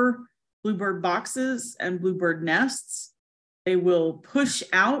over bluebird boxes and bluebird nests. They will push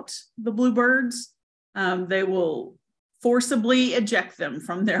out the bluebirds. They will forcibly eject them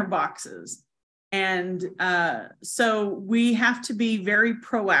from their boxes. And so we have to be very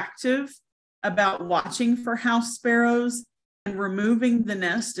proactive about watching for house sparrows and removing the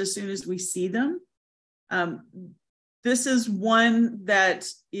nest as soon as we see them. This is one that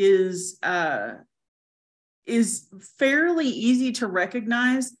is fairly easy to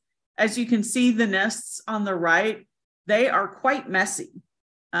recognize. As you can see, the nests on the right, they are quite messy.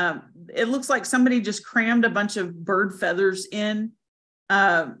 It looks like somebody just crammed a bunch of bird feathers in.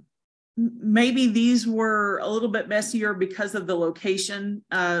 Maybe these were a little bit messier because of the location,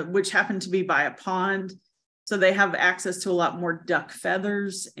 which happened to be by a pond. So they have access to a lot more duck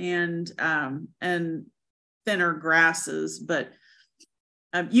feathers and thinner grasses, but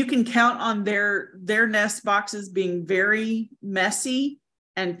you can count on their nest boxes being very messy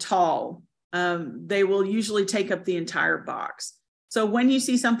and tall. They will usually take up the entire box. So when you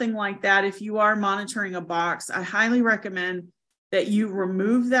see something like that, if you are monitoring a box, I highly recommend that you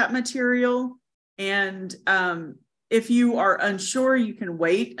remove that material. And if you are unsure, you can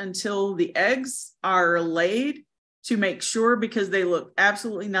wait until the eggs are laid to make sure, because they look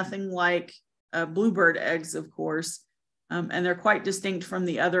absolutely nothing like bluebird eggs, of course. And they're quite distinct from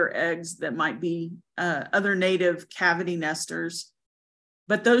the other eggs that might be other native cavity nesters.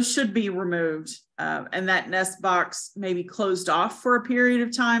 But those should be removed. And that nest box may be closed off for a period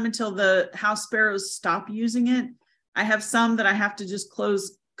of time until the house sparrows stop using it. I have some that I have to just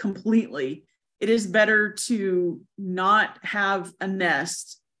close completely. It is better to not have a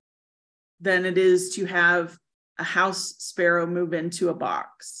nest than it is to have a house sparrow move into a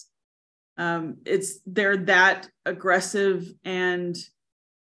box. They're that aggressive and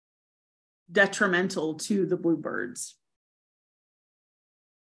detrimental to the bluebirds.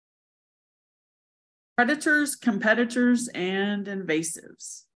 Predators, competitors, and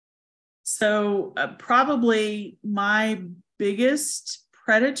invasives. So probably my biggest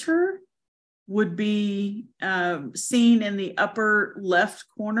predator would be seen in the upper left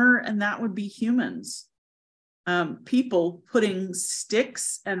corner, and that would be humans. People putting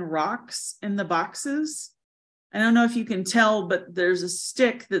sticks and rocks in the boxes. I don't know if you can tell, but there's a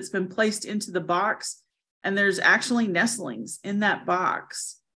stick that's been placed into the box, and there's actually nestlings in that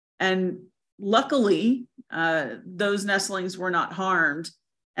box. And luckily, those nestlings were not harmed,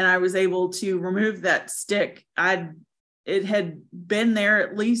 and I was able to remove that stick. It had been there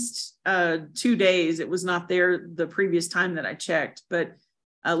at least 2 days. It was not there the previous time that I checked, but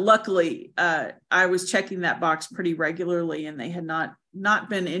luckily I was checking that box pretty regularly, and they had not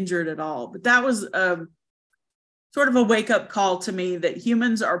been injured at all. But that was sort of a wake-up call to me that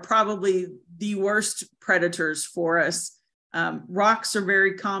humans are probably the worst predators for us. Rocks are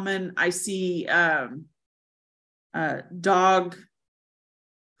very common. I see dog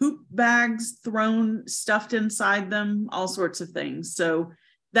poop bags stuffed inside them, all sorts of things. So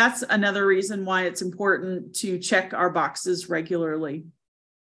that's another reason why it's important to check our boxes regularly.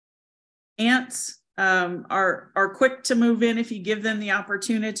 Ants are quick to move in if you give them the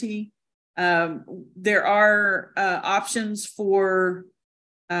opportunity. There are options for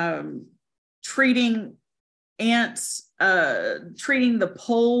treating ants, treating the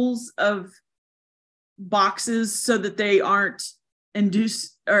poles of boxes so that they aren't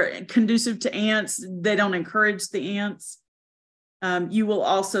conducive to ants. They don't encourage the ants. You will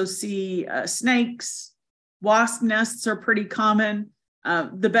also see snakes. Wasp nests are pretty common.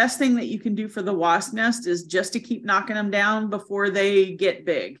 The best thing that you can do for the wasp nest is just to keep knocking them down before they get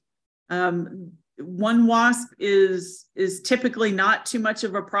big. One wasp is typically not too much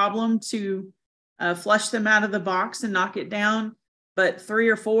of a problem to flush them out of the box and knock it down, but 3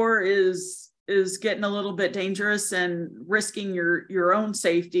 or 4 is getting a little bit dangerous and risking your own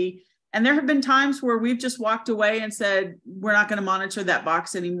safety. And there have been times where we've just walked away and said, we're not going to monitor that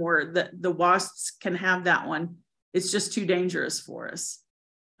box anymore. The wasps can have that one. It's just too dangerous for us.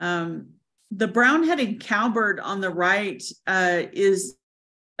 The brown-headed cowbird on the right is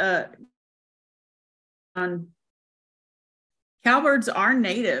cowbirds are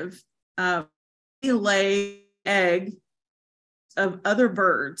native. They lay eggs of other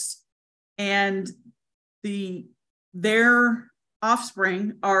birds, and their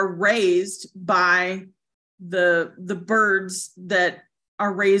offspring are raised by the birds that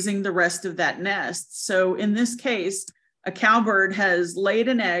are raising the rest of that nest. So in this case, a cowbird has laid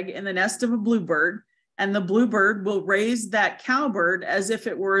an egg in the nest of a bluebird, and the bluebird will raise that cowbird as if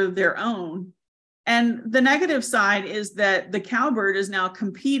it were their own. And the negative side is that the cowbird is now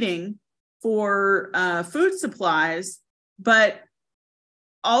competing for food supplies, but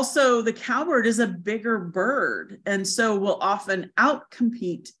also the cowbird is a bigger bird, and so will often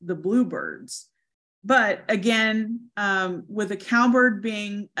outcompete the bluebirds. But again, with a cowbird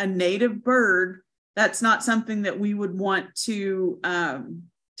being a native bird, that's not something that we would want to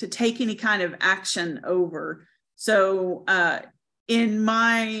take any kind of action over. So in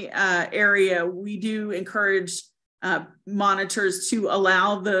my area, we do encourage monitors to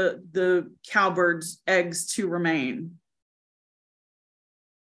allow the cowbird's eggs to remain.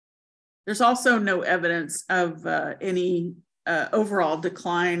 There's also no evidence of any overall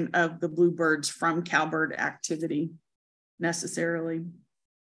decline of the bluebirds from cowbird activity necessarily.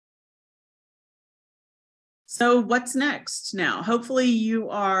 So what's next now? Hopefully you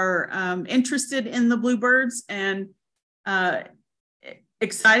are interested in the bluebirds and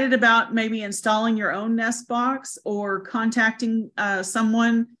excited about maybe installing your own nest box or contacting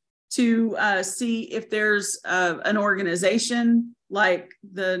someone to see if there's an organization like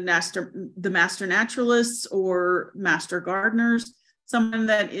the Master Naturalists or Master Gardeners, someone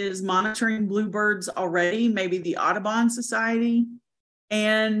that is monitoring bluebirds already, maybe the Audubon Society,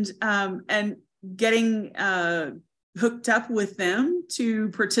 and getting hooked up with them to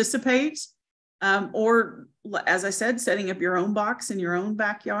participate, or as I said, setting up your own box in your own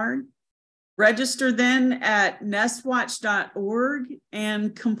backyard. Register then at nestwatch.org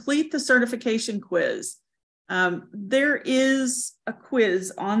and complete the certification quiz. There is a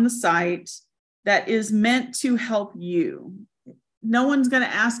quiz on the site that is meant to help you. No one's going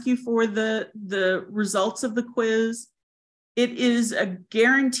to ask you for the results of the quiz. It is a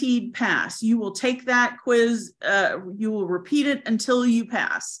guaranteed pass. You will take that quiz, you will repeat it until you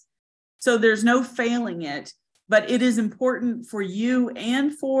pass. So there's no failing it, but it is important for you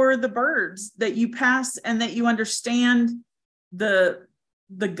and for the birds that you pass and that you understand the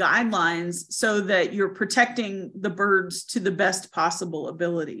guidelines so that you're protecting the birds to the best possible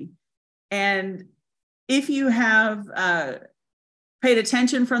ability. And if you have paid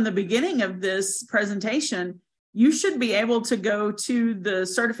attention from the beginning of this presentation, you should be able to go to the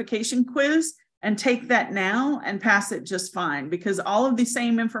certification quiz and take that now and pass it just fine, because all of the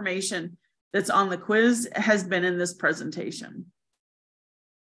same information that's on the quiz has been in this presentation.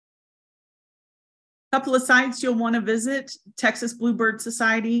 A couple of sites you'll want to visit: Texas Bluebird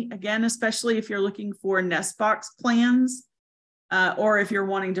Society, again, especially if you're looking for nest box plans or if you're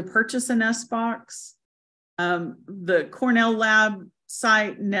wanting to purchase a nest box. The Cornell Lab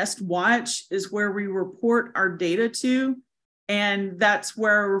site, Nest Watch, is where we report our data to, and that's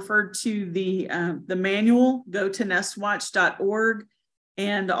where I referred to the manual. Go to nestwatch.org,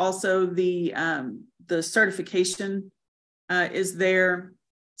 and also the certification is there.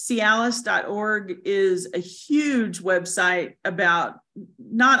 Cialis.org is a huge website about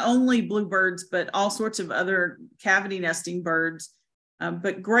not only bluebirds, but all sorts of other cavity nesting birds,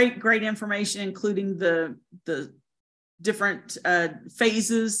 but great information, including the different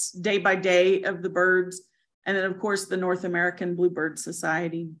phases day by day of the birds. And then, of course, the North American Bluebird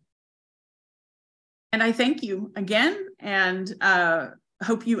Society. And I thank you again, and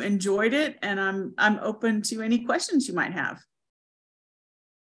hope you enjoyed it. And I'm open to any questions you might have.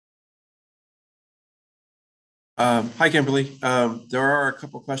 Hi, Kimberlie. There are a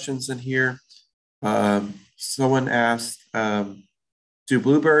couple questions in here. Someone asked, do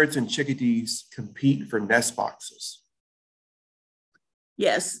bluebirds and chickadees compete for nest boxes?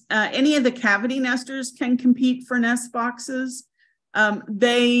 Yes, any of the cavity nesters can compete for nest boxes.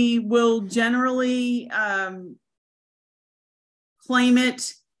 They will generally claim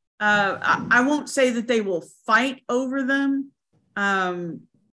it. I won't say that they will fight over them.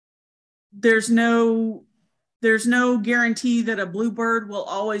 There's no guarantee that a bluebird will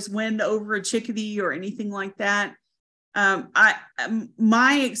always win over a chickadee or anything like that.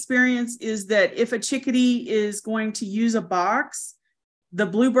 My experience is that if a chickadee is going to use a box, the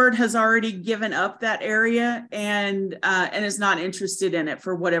bluebird has already given up that area and is not interested in it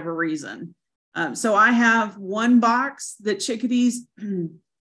for whatever reason. So I have one box that chickadees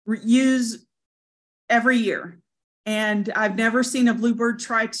use every year, and I've never seen a bluebird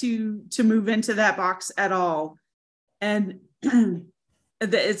try to move into that box at all. And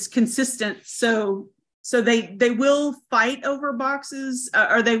it's consistent. So they will fight over boxes,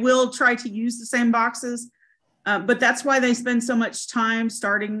 or they will try to use the same boxes. But that's why they spend so much time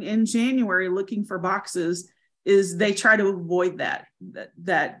starting in January looking for boxes, is they try to avoid that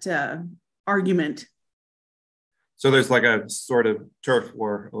argument. So there's like a sort of turf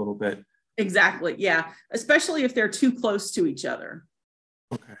war a little bit. Exactly, yeah, especially if they're too close to each other.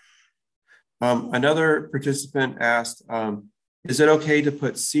 Okay. Another participant asked, is it okay to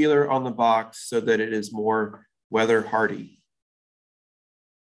put sealer on the box so that it is more weather hardy?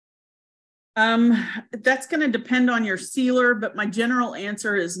 That's going to depend on your sealer, but my general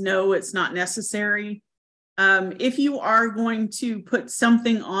answer is no, it's not necessary. If you are going to put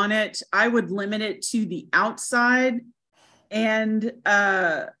something on it, I would limit it to the outside, and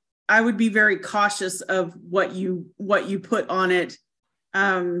I would be very cautious of what you put on it.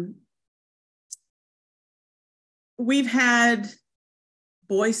 We've had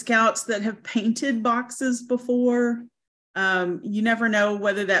Boy Scouts that have painted boxes before. You never know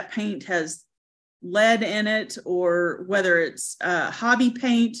whether that paint has lead in it, or whether it's hobby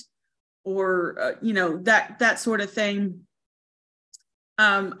paint, or that sort of thing.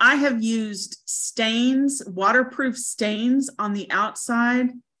 I have used stains, waterproof stains on the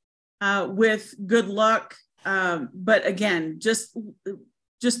outside with good luck. But again, just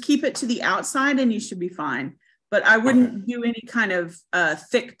keep it to the outside and you should be fine. But I wouldn't do any kind of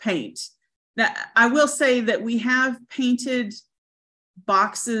thick paint. Now, I will say that we have painted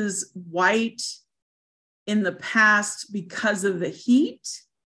boxes white in the past because of the heat,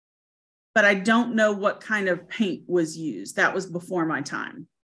 but I don't know what kind of paint was used. That was before my time.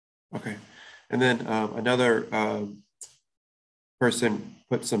 Okay. And then another person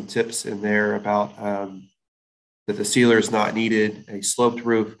put some tips in there about that the sealer is not needed. A sloped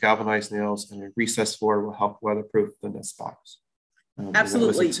roof, galvanized nails, and a recessed floor will help weatherproof the nest box.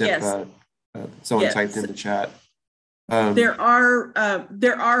 Absolutely, tip, yes. Someone yes. typed in the chat. There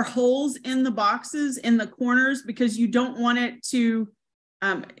are holes in the boxes in the corners because you don't want it to,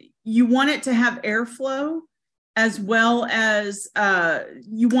 you want it to have airflow, as well as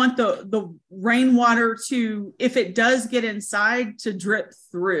you want the rainwater to, if it does get inside, to drip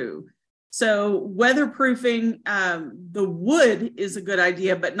through. So weatherproofing the wood is a good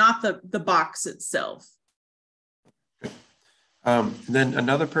idea, but not the box itself. And then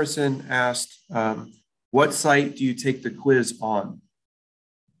another person asked, what site do you take the quiz on?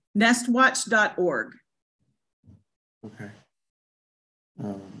 Nestwatch.org. Okay.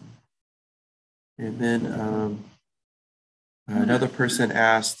 And then another person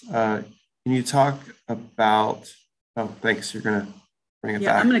asked, can you talk about, oh, thanks, you're going to bring it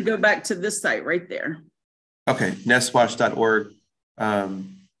back. I'm going to go back to this site right there. Okay, nestwatch.org.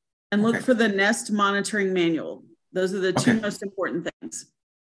 And look for the nest monitoring manual. Those are the two most important things.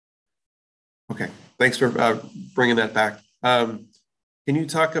 Okay, thanks for bringing that back. Can you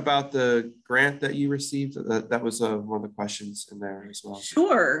talk about the grant that you received? That was one of the questions in there as well.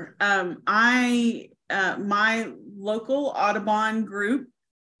 Sure. My local Audubon group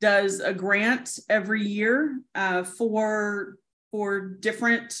does a grant every year for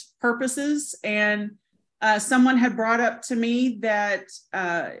different purposes, and someone had brought up to me that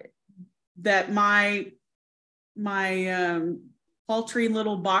that my paltry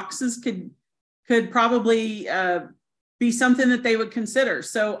little boxes could probably be something that they would consider.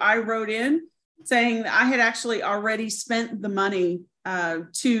 So I wrote in saying that I had actually already spent the money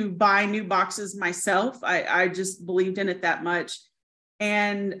to buy new boxes myself. I just believed in it that much.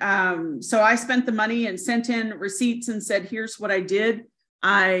 And so I spent the money and sent in receipts and said, here's what I did.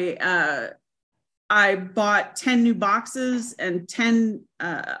 I bought 10 new boxes and 10,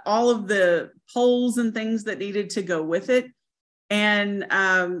 all of the poles and things that needed to go with it, and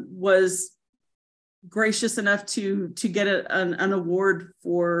was gracious enough to get an award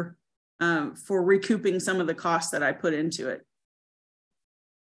for recouping some of the costs that I put into it.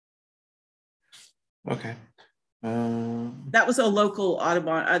 Okay. That was a local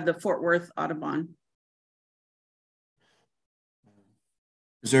Audubon, the Fort Worth Audubon.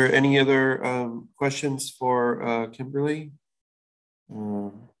 Is there any other questions for Kimberlie?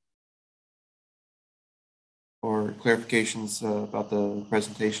 Or clarifications about the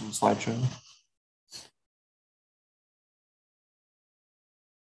presentation slideshow?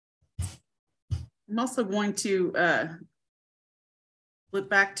 I'm also going to flip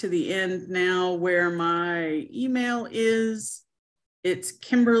back to the end now where my email is. It's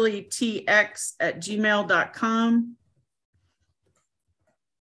kimberlietx@gmail.com.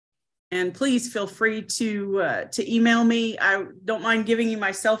 And please feel free to email me. I don't mind giving you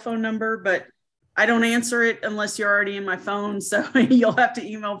my cell phone number, but I don't answer it unless you're already in my phone. So you'll have to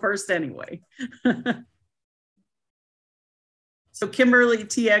email first anyway. So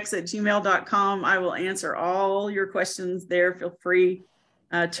kimberlietx@gmail.com. I will answer all your questions there. Feel free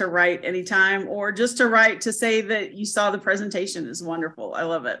to write anytime, or just to write to say that you saw the presentation is wonderful. I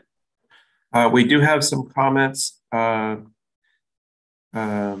love it. We do have some comments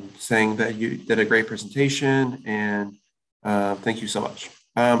saying that you did a great presentation, and thank you so much.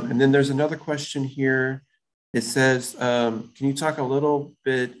 And then there's another question here. It says, can you talk a little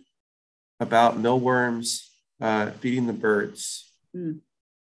bit about mealworms feeding the birds?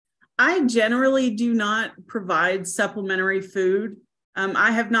 I generally do not provide supplementary food.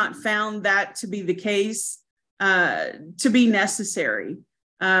 I have not found that to be the case, to be necessary.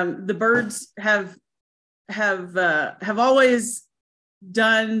 The birds have always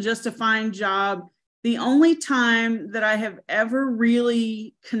done just a fine job. The only time that I have ever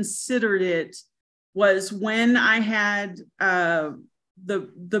really considered it was when I had the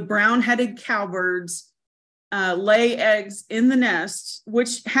brown-headed cowbirds lay eggs in the nest,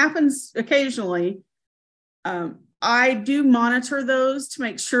 which happens occasionally. I do monitor those to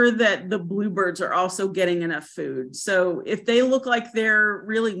make sure that the bluebirds are also getting enough food. So if they look like they're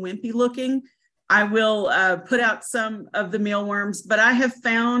really wimpy looking, I will put out some of the mealworms, but I have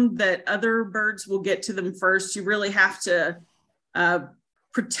found that other birds will get to them first. You really have to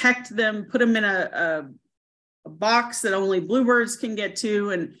protect them, put them in a box that only bluebirds can get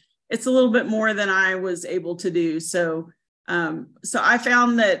to, and it's a little bit more than I was able to do. So, so I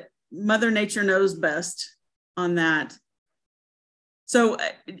found that Mother Nature knows best on that. So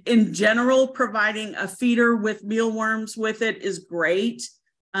in general, providing a feeder with mealworms with it is great.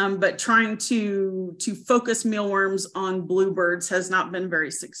 But trying to focus mealworms on bluebirds has not been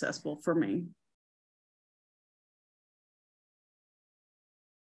very successful for me.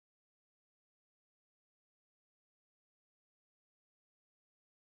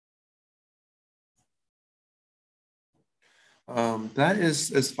 That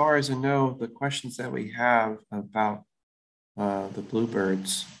is, as far as I know, the questions that we have about the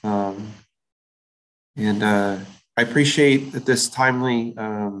bluebirds. I appreciate that this timely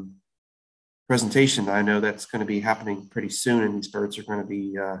presentation. I know that's going to be happening pretty soon, and these birds are going to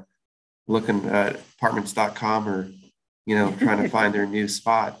be looking at apartments.com or, trying to find their new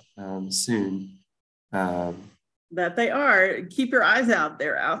spot soon. That they are. Keep your eyes out.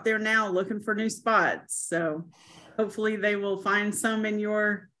 They're out there now looking for new spots. So hopefully they will find some in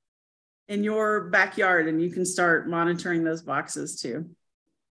your backyard, and you can start monitoring those boxes too.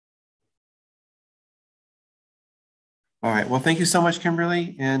 All right. Well, thank you so much,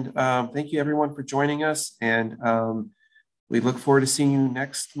 Kimberlie. And thank you everyone for joining us. And we look forward to seeing you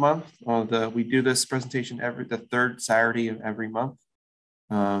next month. We do this presentation the third Saturday of every month.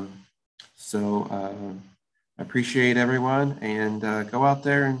 I appreciate everyone, and go out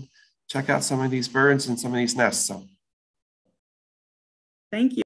there and check out some of these birds and some of these nests. So Thank you.